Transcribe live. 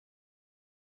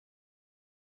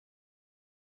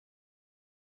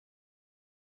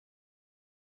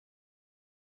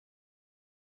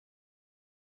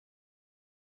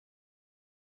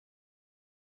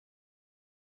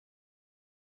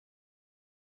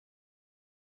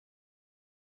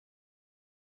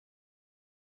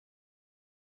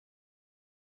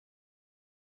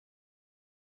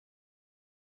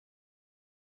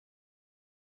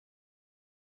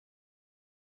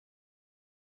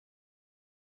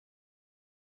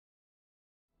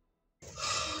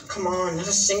Come on, not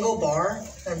a single bar?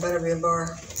 There better be a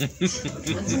bar.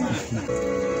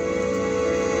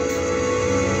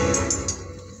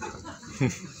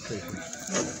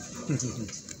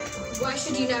 Why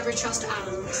should you never trust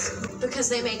atoms? Because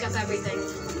they make up everything.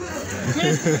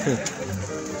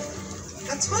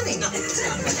 That's funny.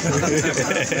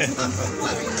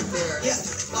 Yeah,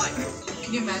 fine.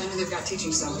 Can you imagine who they've got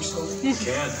teaching summer school?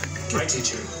 Can. My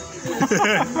teacher.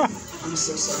 I'm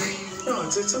so sorry. No,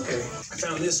 it's okay. I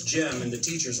found this gem in the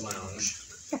teacher's lounge.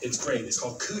 It's great. It's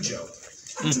called Cujo.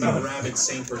 It's about a rabid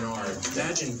Saint Bernard.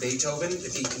 Imagine Beethoven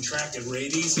if he contracted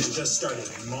rabies and just started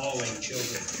mauling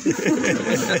children.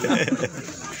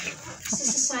 Is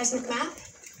this a seismic map?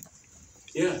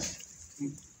 Yes.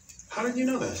 How did you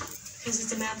know that? Because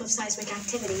it's a map of seismic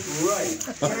activity. Right.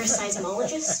 You're a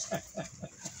seismologist?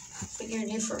 But you're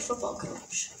new for a football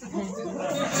coach.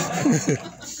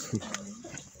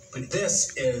 But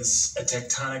this is a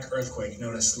tectonic earthquake.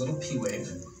 Notice little P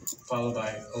wave, followed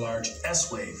by a large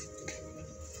S wave.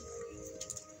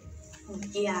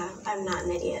 Yeah, I'm not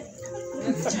an idiot.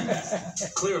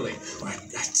 Clearly. I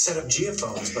set up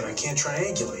geophones, but I can't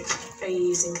triangulate. Are you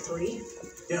using 3?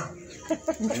 Yeah. I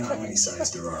know how many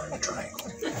sides there are in a triangle. I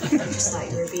just thought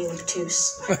you were being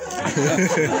obtuse.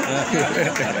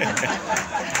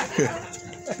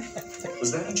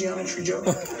 Was that a geometry joke?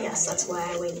 Yes, that's why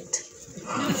I winked.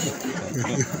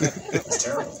 It's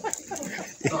terrible.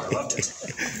 No, I loved it.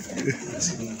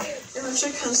 I'm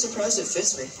actually kind of surprised it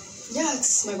fits me. Yeah,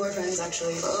 it's my boyfriend's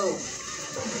actually. Oh.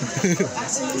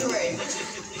 Accidentally.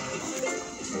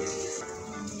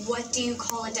 What do you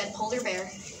call a dead polar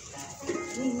bear?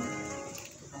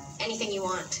 Anything you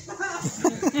want.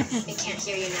 They can't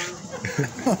hear you now.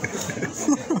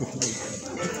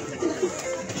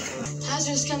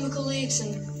 Hazardous chemical leaks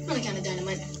and other kind of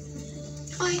dynamite.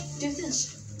 I do this.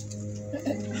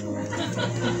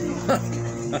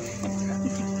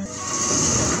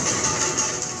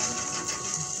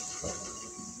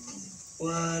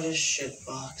 What a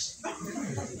shitbox.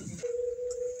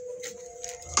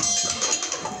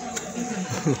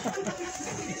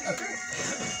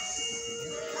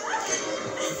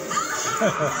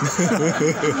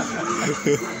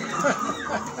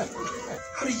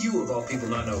 How do you, of all people,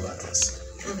 not know about this?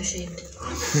 I'm ashamed.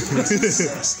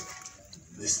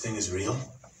 This thing is real?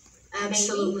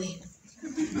 Absolutely. I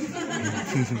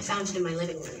found it in my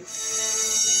living room.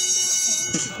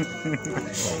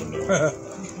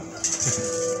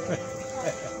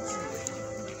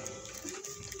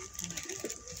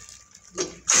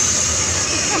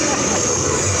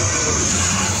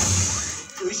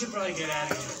 We should probably get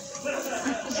out of here.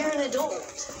 You're an adult.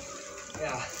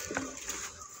 Yeah.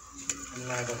 I'm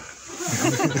liable.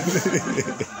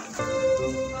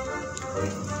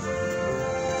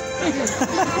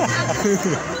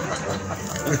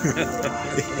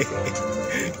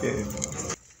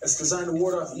 It's designed to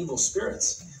ward off evil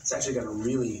spirits. It's actually got a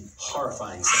really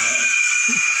horrifying sound.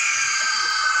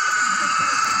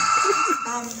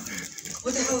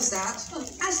 What the hell is that?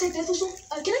 Aztec Death Whistle.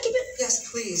 Can I keep it?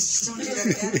 Yes, please. Just don't do that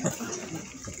again.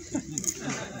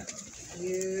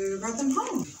 You brought them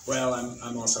home. Well,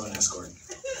 I'm also an escort.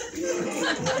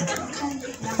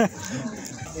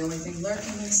 The only thing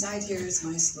lurking inside here is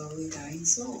my slowly dying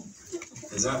soul.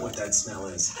 Is that what that smell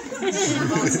is?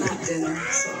 Well, it's not dinner,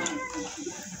 so.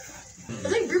 I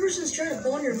think Gruberson's trying to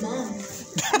bone your mom.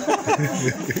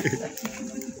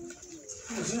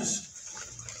 What is this?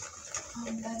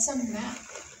 That's a map.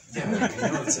 Yeah, I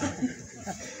know it's a...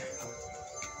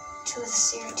 2 of the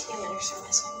serotometers are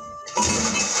missing.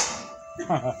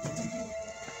 How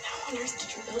on earth did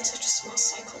you build such a small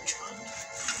cyclotron?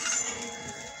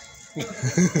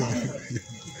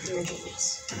 You're a genius.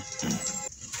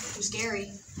 Who's Gary?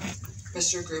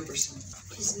 Mr. Gruberson.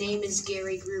 His name is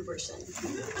Gary Gruberson.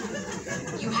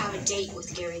 You have a date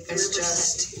with Gary Gruberson. It's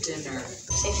just dinner.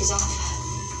 Safety's off.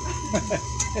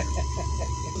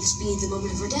 Will this be the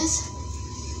moment of her death?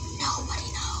 Nobody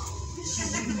knows.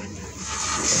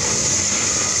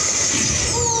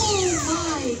 Oh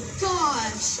my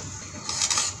gosh!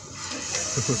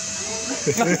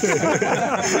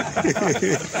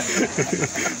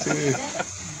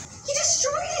 He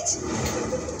destroyed it!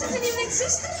 It doesn't even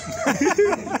exist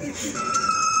anymore!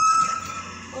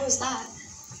 What was that?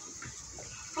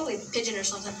 Probably a pigeon or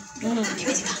something.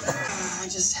 I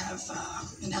just have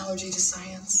an allergy to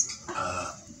science.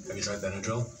 Have you tried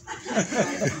Benadryl?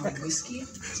 Whiskey?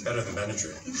 It's better than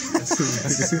Benadryl.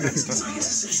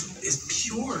 Science is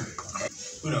pure.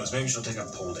 Who knows? Maybe she'll take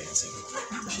up pole dancing.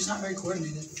 She's not very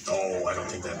coordinated. Oh, I don't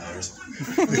think that matters.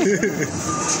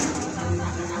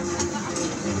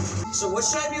 So what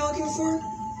should I be looking for?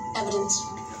 Evidence.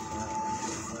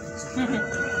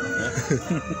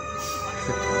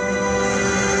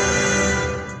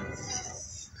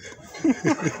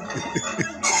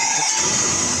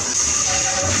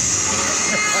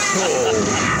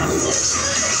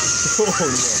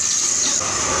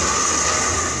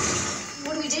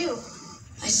 What do we do?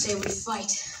 I say we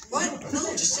fight. What? No,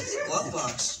 just take the glove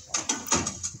box.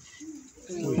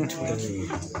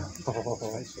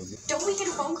 Don't we get a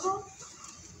phone call?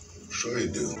 Sure you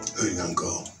do. Who you gonna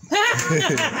call? Make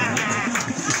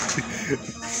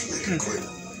it quick.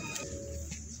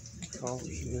 Oh,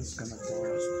 she is gonna call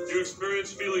us. Do you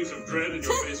experience feelings of dread in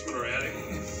your basement or attic?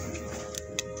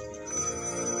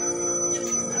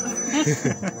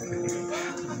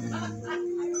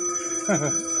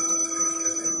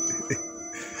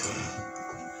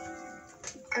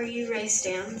 Are you Ray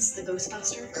Stans, the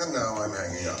Ghostbuster? And now I'm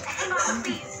hanging up.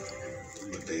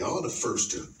 But they are the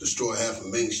first to destroy half of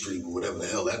Main Street or whatever the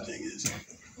hell that thing is.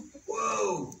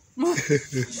 Whoa!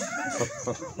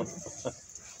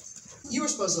 You were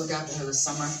supposed to look after her this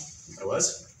summer. I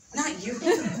was? Not you.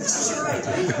 Sure I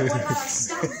do. What about our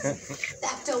stuff?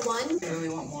 Ecto-1? I really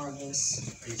want more of this.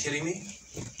 Are you kidding me?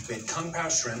 We had Kung Pao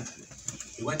shrimp.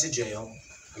 We went to jail.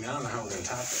 I mean, I don't know how we're going to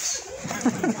top this.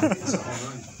 It's a home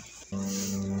run.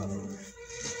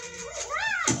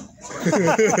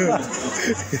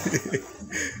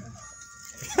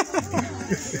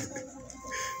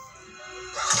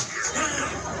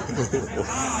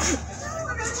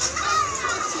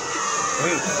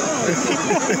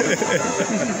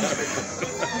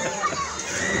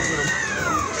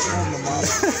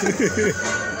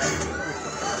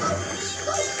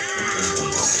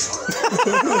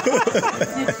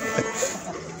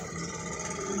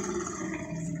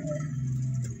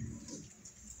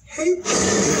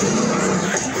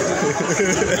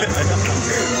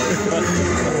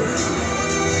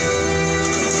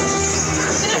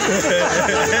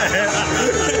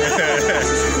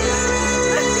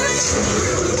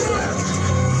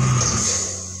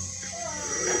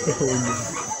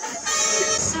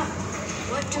 So,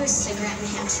 what do a cigarette and a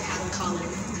hamster have in common?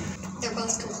 They're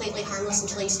both completely harmless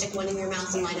until you stick one in your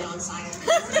mouth and light it on fire.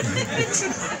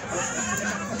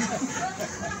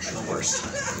 The worst.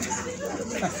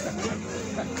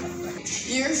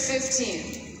 You're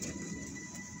 15.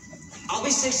 I'll be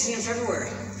 16 in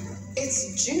February.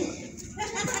 It's June.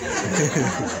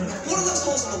 What are those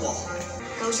holes in the wall?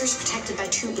 Gozer's protected by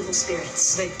 2 evil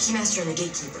spirits. The keymaster and the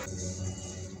gatekeeper.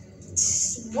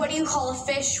 What do you call a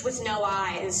fish with no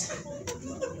eyes?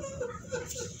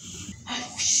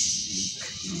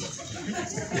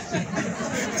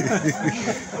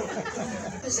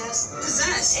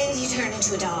 Possessed. And you turn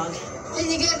into a dog. And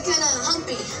you get kind of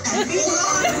humpy.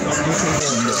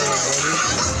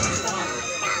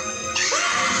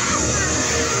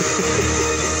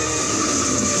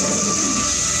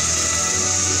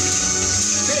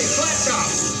 Hey, Flat Top!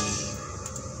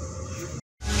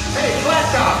 Hey, Flat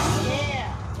Top!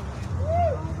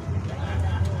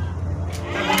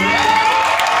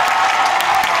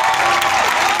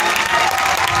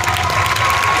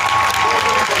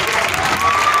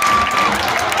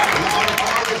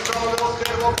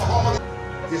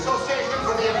 The Association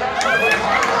for the Advancement of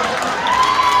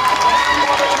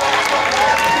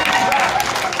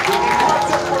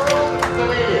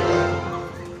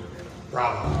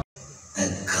Bravo.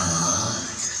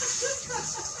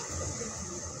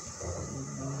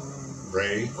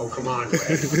 Ray? Oh, come on, Ray.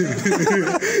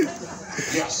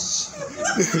 Yes.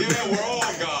 Yeah, we're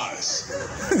all guys.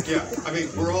 Yeah, I mean,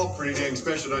 we're all pretty dang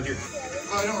special down here.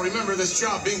 I don't remember this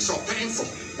job being so painful.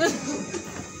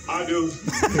 I do.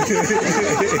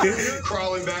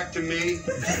 Crawling back to me.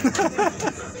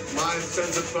 My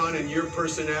sense of fun and your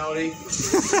personality.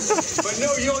 But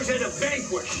no, you always had to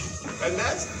vanquish. And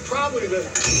that's probably the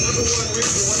 #1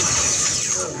 reason why.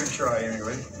 Oh, good try,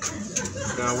 anyway.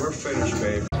 Now we're finished,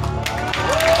 babe.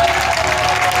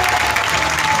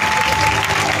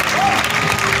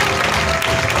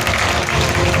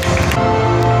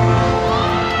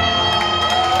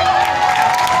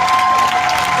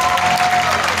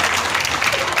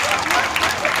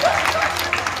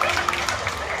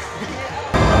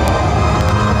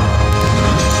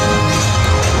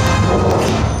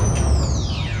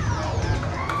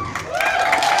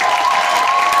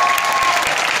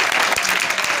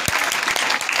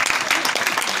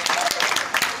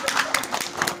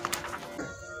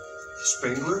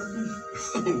 Spangler?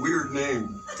 Weird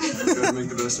name. Gotta make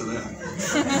the best of that.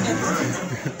 All right.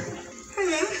 Hey,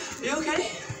 man. You okay?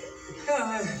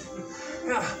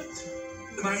 Yeah.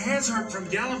 My hands hurt from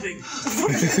galloping.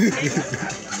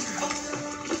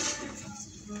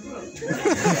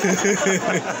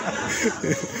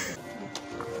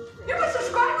 You're my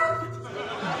subscriber?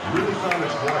 found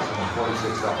his voice in the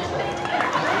 46th episode.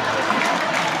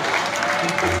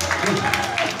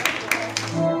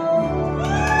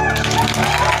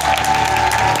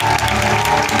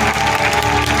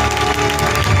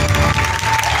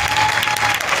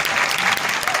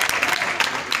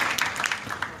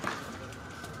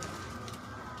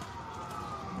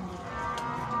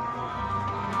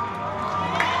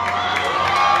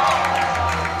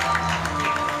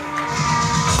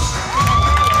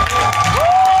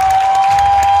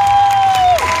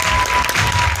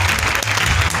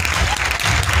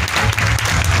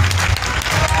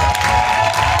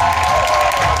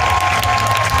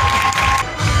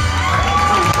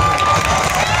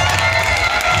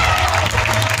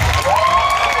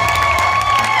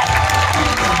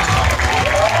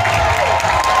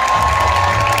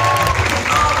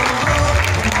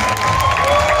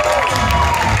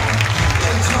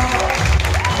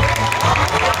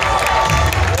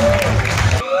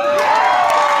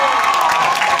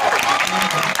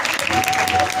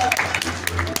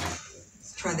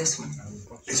 Try this one.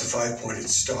 It's a 5-pointed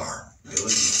star.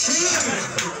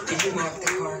 Did you mark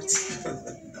the cards?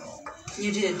 No.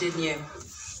 You did, didn't you?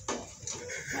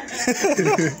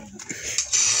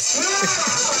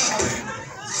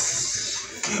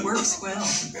 It works well.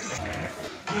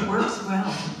 It works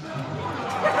well.